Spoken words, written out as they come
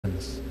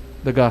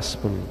The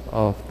Gospel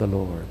of the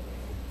Lord.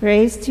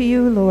 Praise to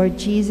you, Lord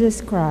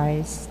Jesus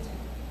Christ.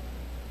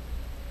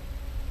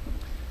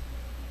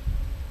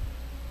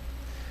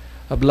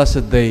 A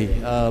blessed day,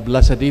 a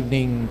blessed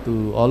evening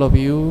to all of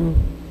you,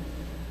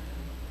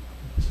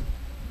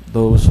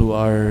 those who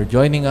are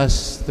joining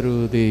us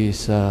through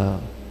this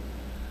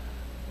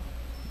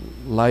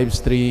live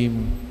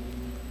stream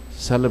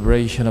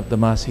celebration of the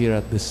Mass here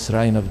at the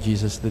Shrine of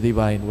Jesus, the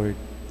Divine Word.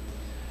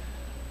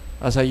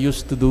 As I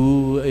used to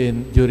do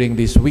during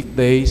these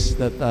weekdays,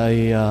 that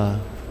I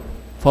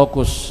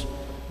focus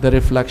the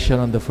reflection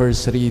on the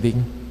first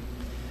reading.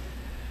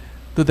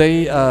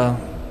 Today,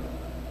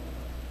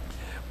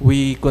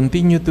 we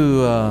continue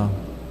to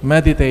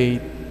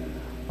meditate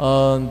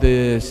on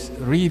these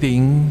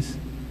readings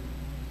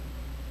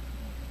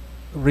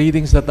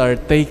that are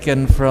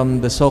taken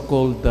from the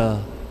so-called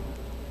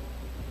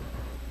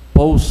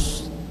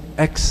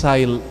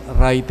post-exile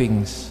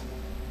writings,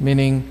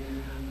 meaning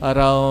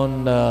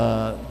around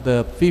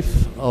the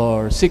 5th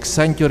or 6th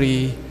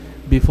century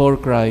before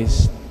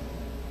Christ,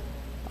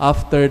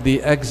 after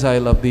the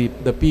exile of the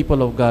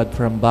people of God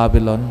from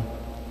Babylon.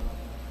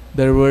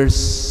 There were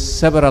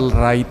several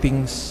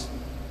writings,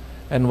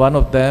 and one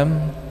of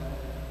them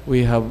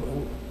we have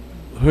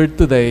heard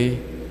today,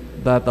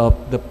 that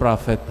of the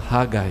prophet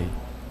Haggai.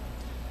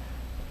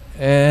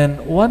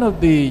 And one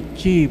of the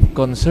chief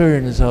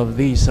concerns of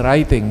these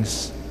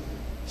writings,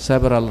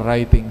 several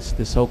writings,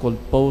 the so-called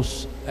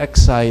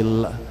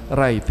post-exile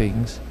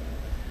writings,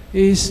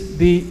 is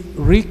the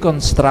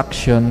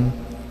reconstruction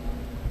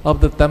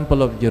of the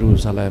Temple of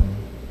Jerusalem,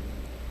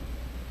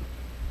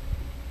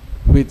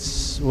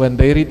 which, when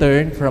they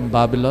returned from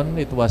Babylon,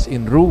 it was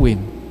in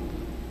ruin.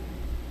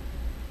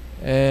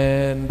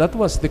 And that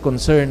was the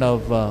concern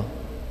of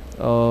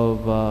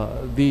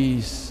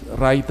these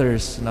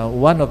writers. Now,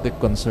 one of the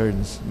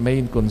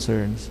main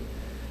concerns,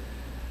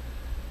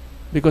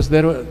 because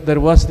there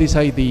was this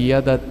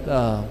idea that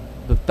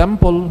the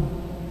temple,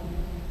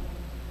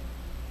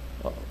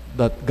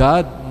 that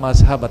God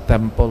must have a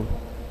temple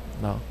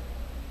now.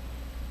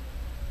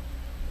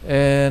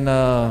 And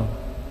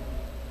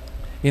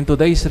in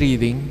today's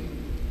reading,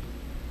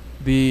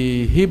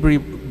 the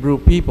Hebrew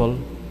people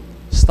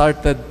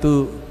started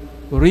to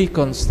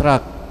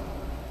reconstruct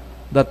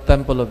that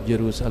Temple of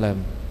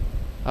Jerusalem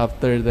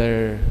after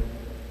their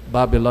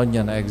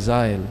Babylonian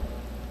exile.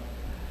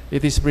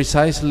 It is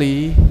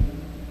precisely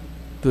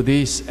to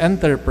this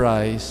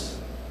enterprise,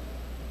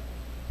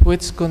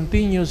 which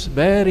continues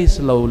very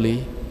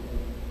slowly,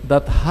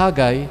 that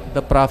Haggai,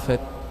 the prophet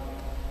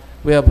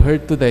we have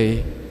heard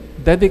today,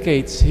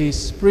 dedicates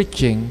his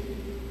preaching,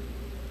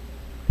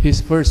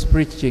 his first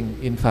preaching,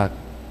 in fact,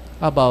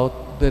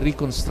 about the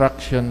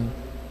reconstruction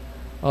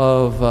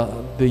of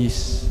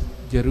this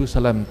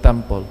Jerusalem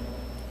temple.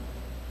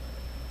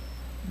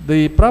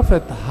 The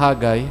prophet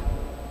Haggai,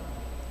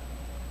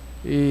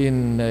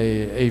 in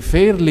a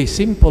fairly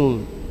simple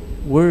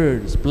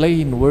words,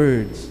 plain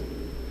words,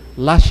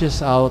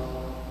 lashes out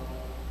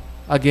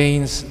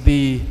against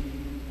the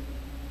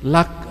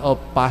lack of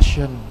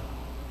passion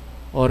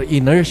or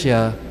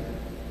inertia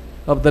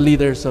of the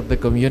leaders of the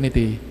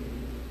community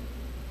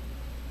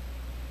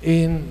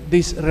in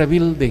this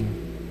rebuilding.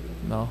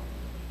 No?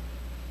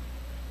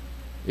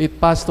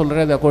 It passed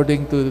already,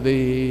 according to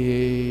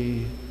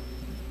the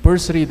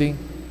first reading,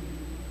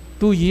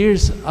 2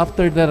 years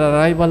after their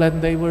arrival,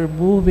 and they were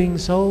moving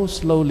so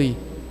slowly.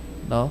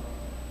 No?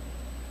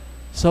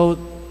 So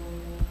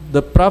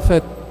the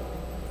prophet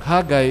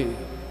Haggai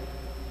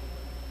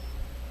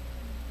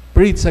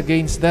preached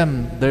against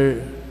them,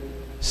 their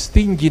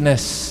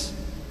stinginess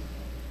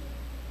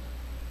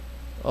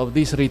of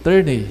these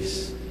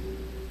returnees.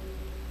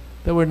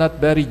 They were not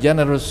very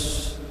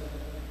generous,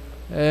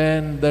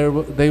 and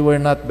they were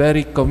not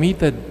very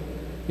committed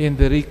in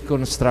the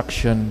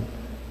reconstruction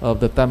of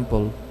the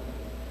temple,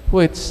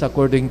 which,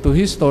 according to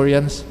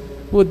historians,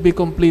 would be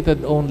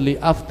completed only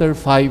after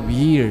 5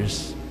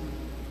 years.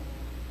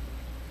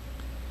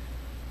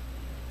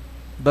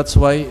 That's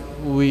why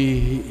we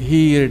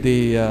hear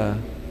the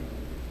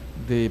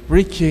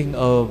preaching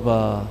of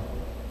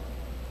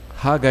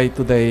Haggai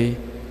today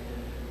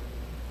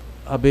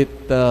a bit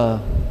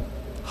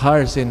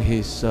harsh in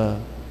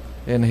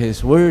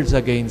his words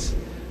against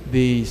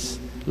this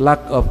lack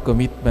of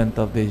commitment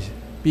of the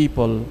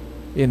people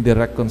in the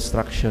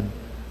reconstruction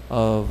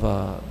of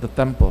the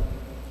temple.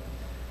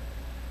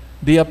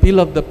 The appeal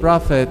of the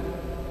prophet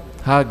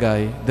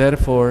Haggai,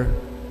 therefore,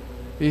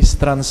 is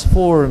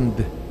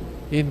transformed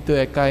into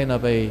a kind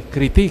of a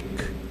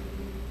critique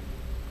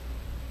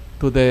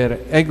to their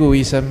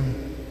egoism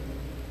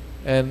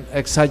and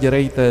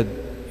exaggerated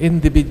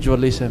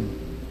individualism,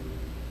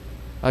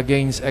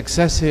 against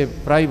excessive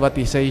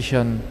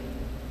privatization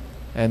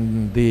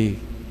and the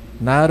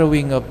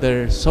narrowing of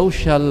their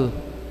social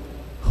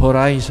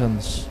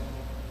horizons,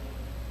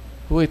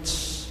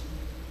 which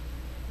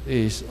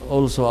is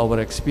also our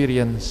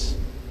experience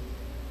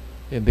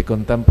in the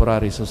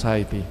contemporary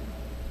society.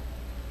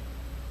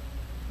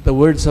 The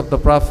words of the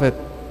prophet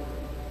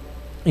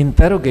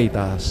interrogate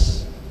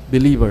us,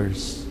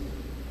 believers,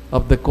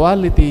 of the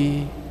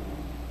quality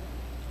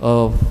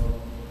of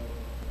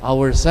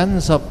our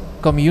sense of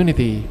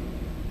community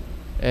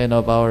and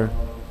of our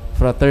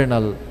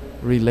fraternal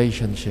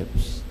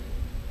relationships.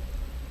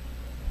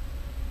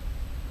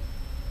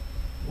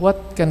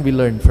 What can we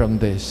learn from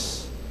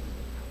this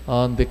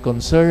on the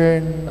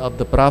concern of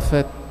the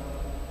prophet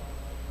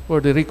for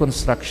the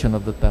reconstruction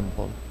of the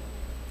temple?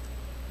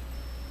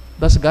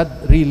 Does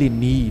God really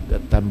need a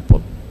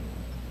temple?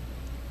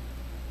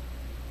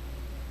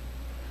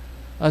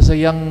 As a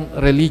young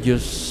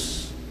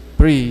religious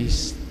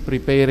priest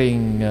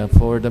preparing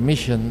for the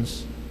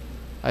missions,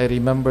 I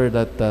remember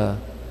that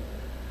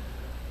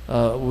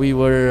we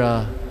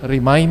were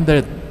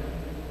reminded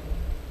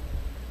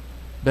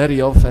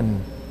very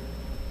often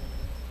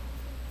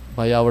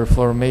by our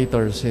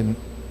formators in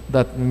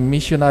that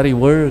missionary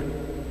work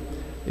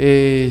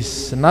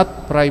is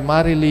not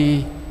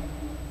primarily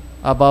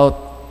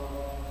about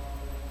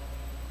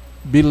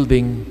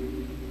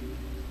building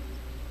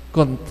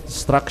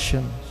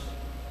constructions,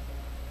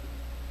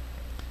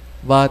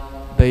 but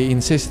they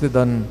insisted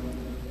on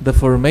the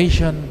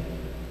formation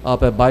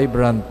of a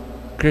vibrant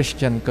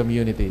Christian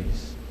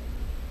communities.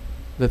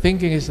 The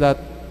thinking is that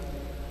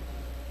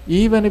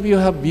even if you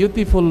have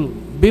beautiful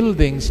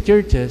buildings,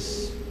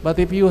 churches, but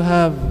if you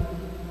have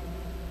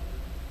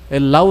a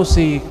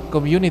lousy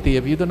community,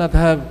 if you do not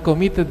have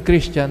committed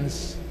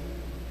Christians,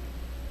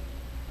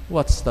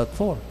 what's that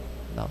for?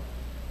 No.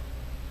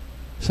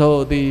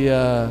 So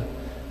the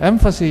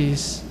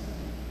emphasis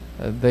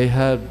they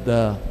had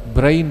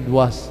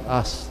brainwashed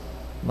us.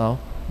 No,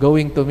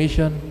 going to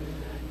mission,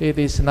 it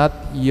is not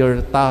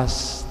your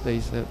task. They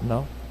said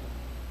no,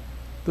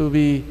 to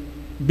be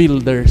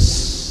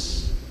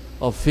builders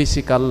of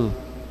physical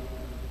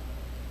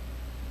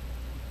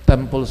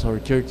temples or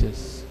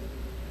churches.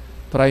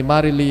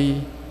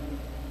 Primarily,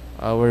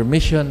 our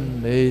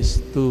mission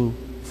is to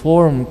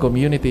form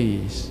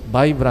communities,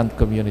 vibrant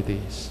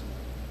communities.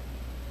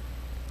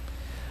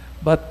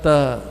 But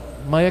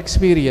my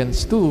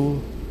experience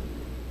too,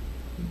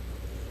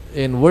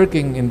 in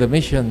working in the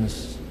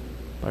missions,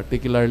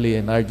 particularly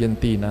in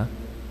Argentina,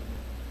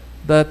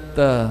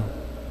 that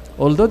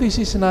although this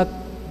is not,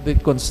 the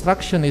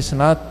construction is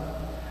not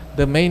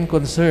the main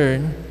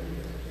concern,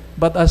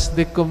 but as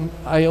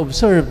I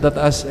observed that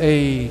as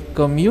a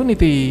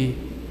community,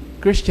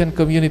 Christian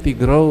community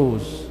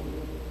grows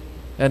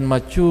and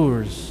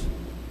matures,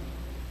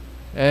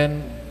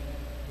 and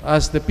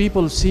as the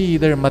people see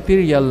their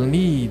material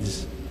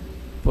needs,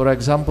 for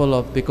example,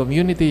 of the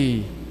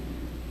community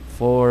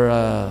for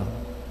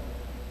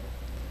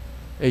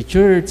a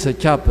church, a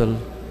chapel,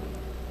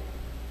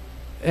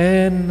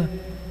 and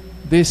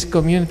this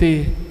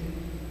community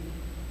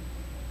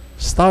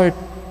start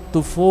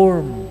to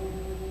form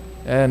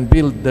and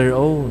build their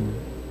own.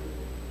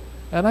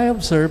 And I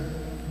observed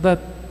that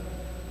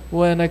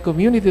when a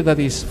community that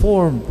is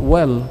formed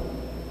well,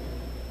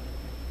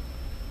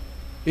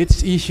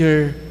 it's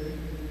easier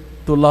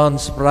to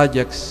launch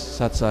projects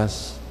such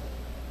as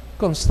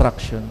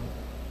construction,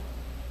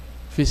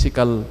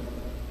 physical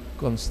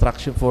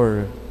construction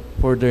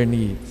for their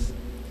needs.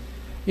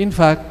 In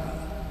fact,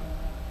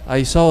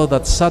 I saw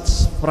that such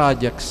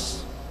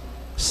projects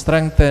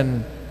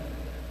strengthen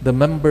the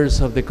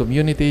members of the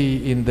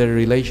community in their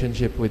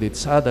relationship with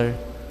each other,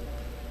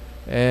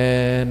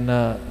 and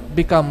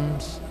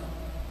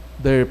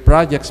their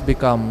projects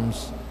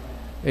becomes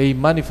a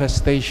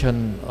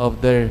manifestation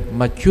of their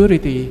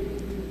maturity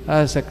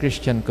as a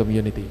Christian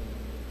community.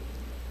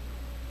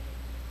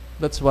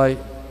 That's why,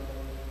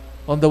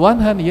 on the one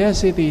hand,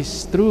 yes, it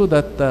is true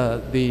that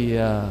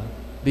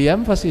the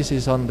emphasis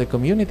is on the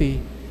community,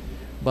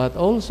 but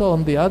also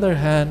on the other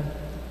hand,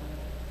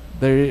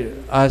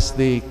 as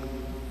the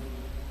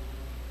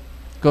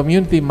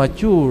community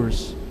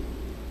matures,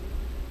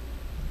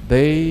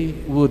 they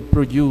would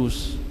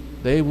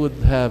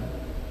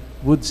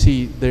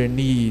see their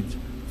need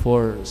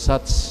for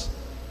such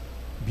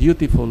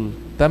beautiful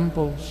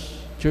temples,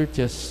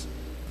 churches,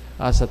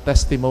 as a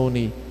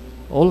testimony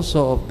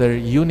also of their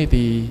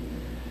unity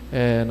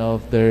and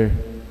of their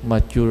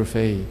mature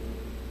faith.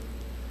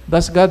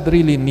 Does God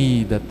really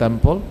need a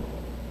temple,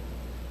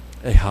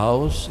 a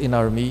house in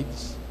our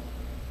midst?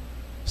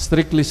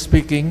 Strictly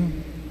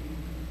speaking,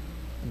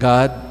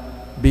 God,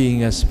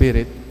 being a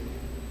spirit,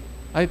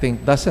 I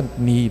think doesn't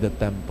need a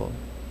temple.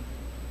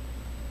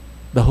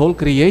 The whole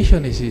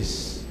creation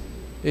is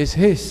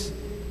His.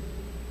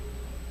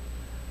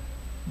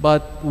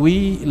 But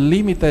we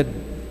limited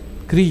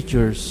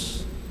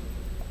creatures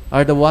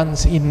are the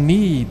ones in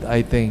need,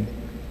 I think,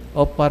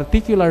 of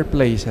particular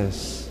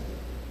places,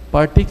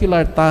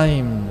 particular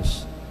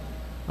times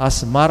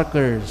as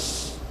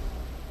markers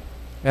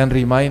and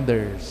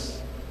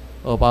reminders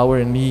of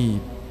our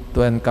need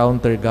to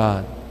encounter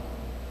God.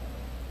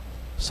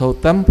 So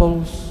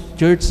temples,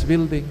 church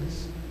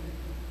buildings,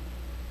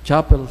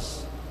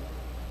 chapels,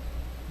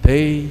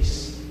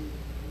 days,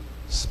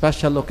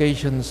 special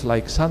occasions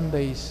like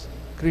Sundays,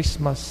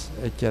 Christmas,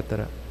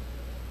 etc.,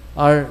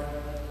 are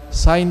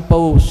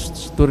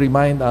signposts to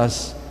remind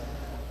us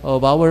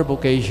of our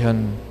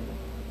vocation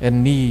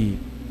and need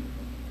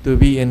to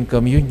be in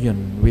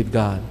communion with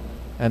God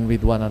and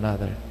with one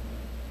another.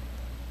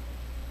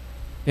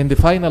 In the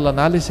final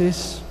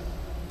analysis,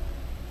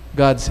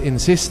 God's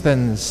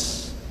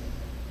insistence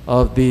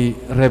of the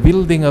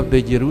rebuilding of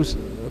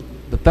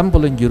the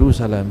temple in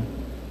Jerusalem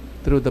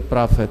through the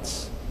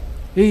prophets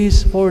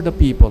is for the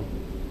people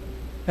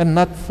and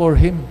not for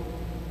Him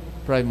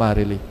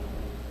primarily.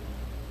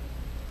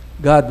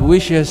 God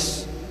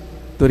wishes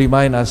to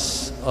remind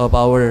us of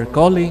our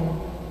calling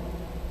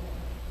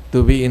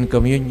to be in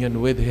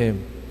communion with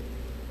Him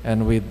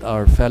and with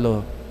our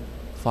fellow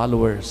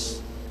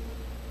followers.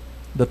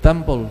 The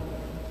temple,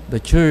 the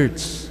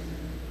church,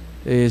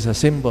 is a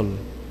symbol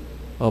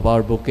of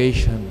our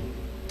vocation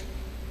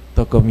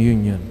to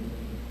communion.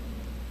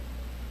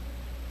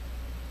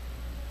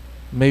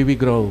 May we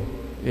grow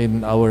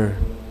in our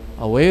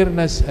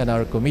awareness and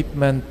our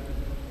commitment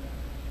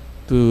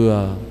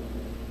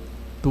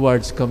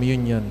towards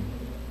communion,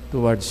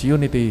 towards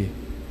unity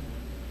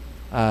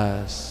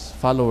as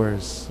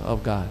followers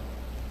of God.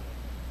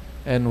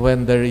 And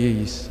when there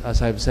is,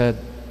 as I've said,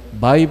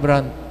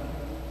 vibrant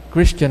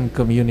Christian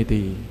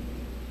community,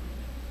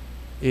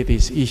 it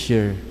is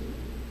easier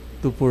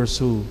to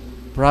pursue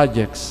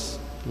projects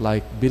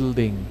like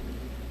building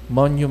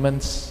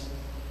monuments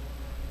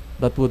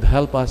that would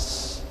help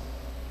us,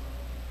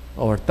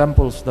 or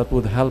temples that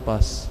would help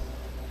us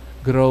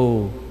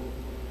grow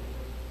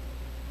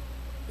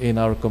in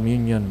our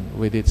communion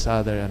with each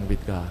other and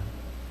with God.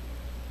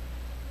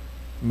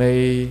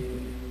 May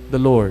the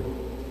Lord,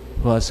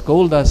 who has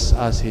called us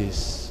as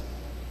His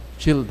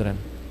children,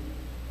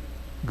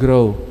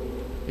 grow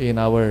in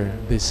our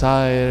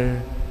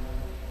desire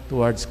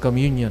towards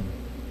communion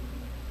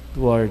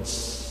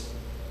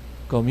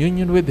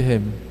with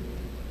Him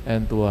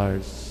and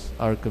towards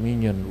our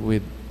communion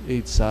with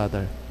each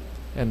other.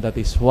 And that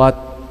is what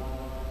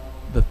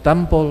the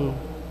temple,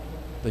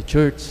 the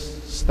church,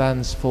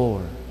 stands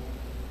for,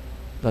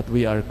 that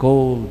we are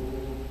called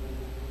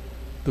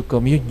to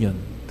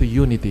communion, to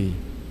unity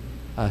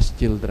as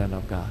children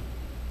of God.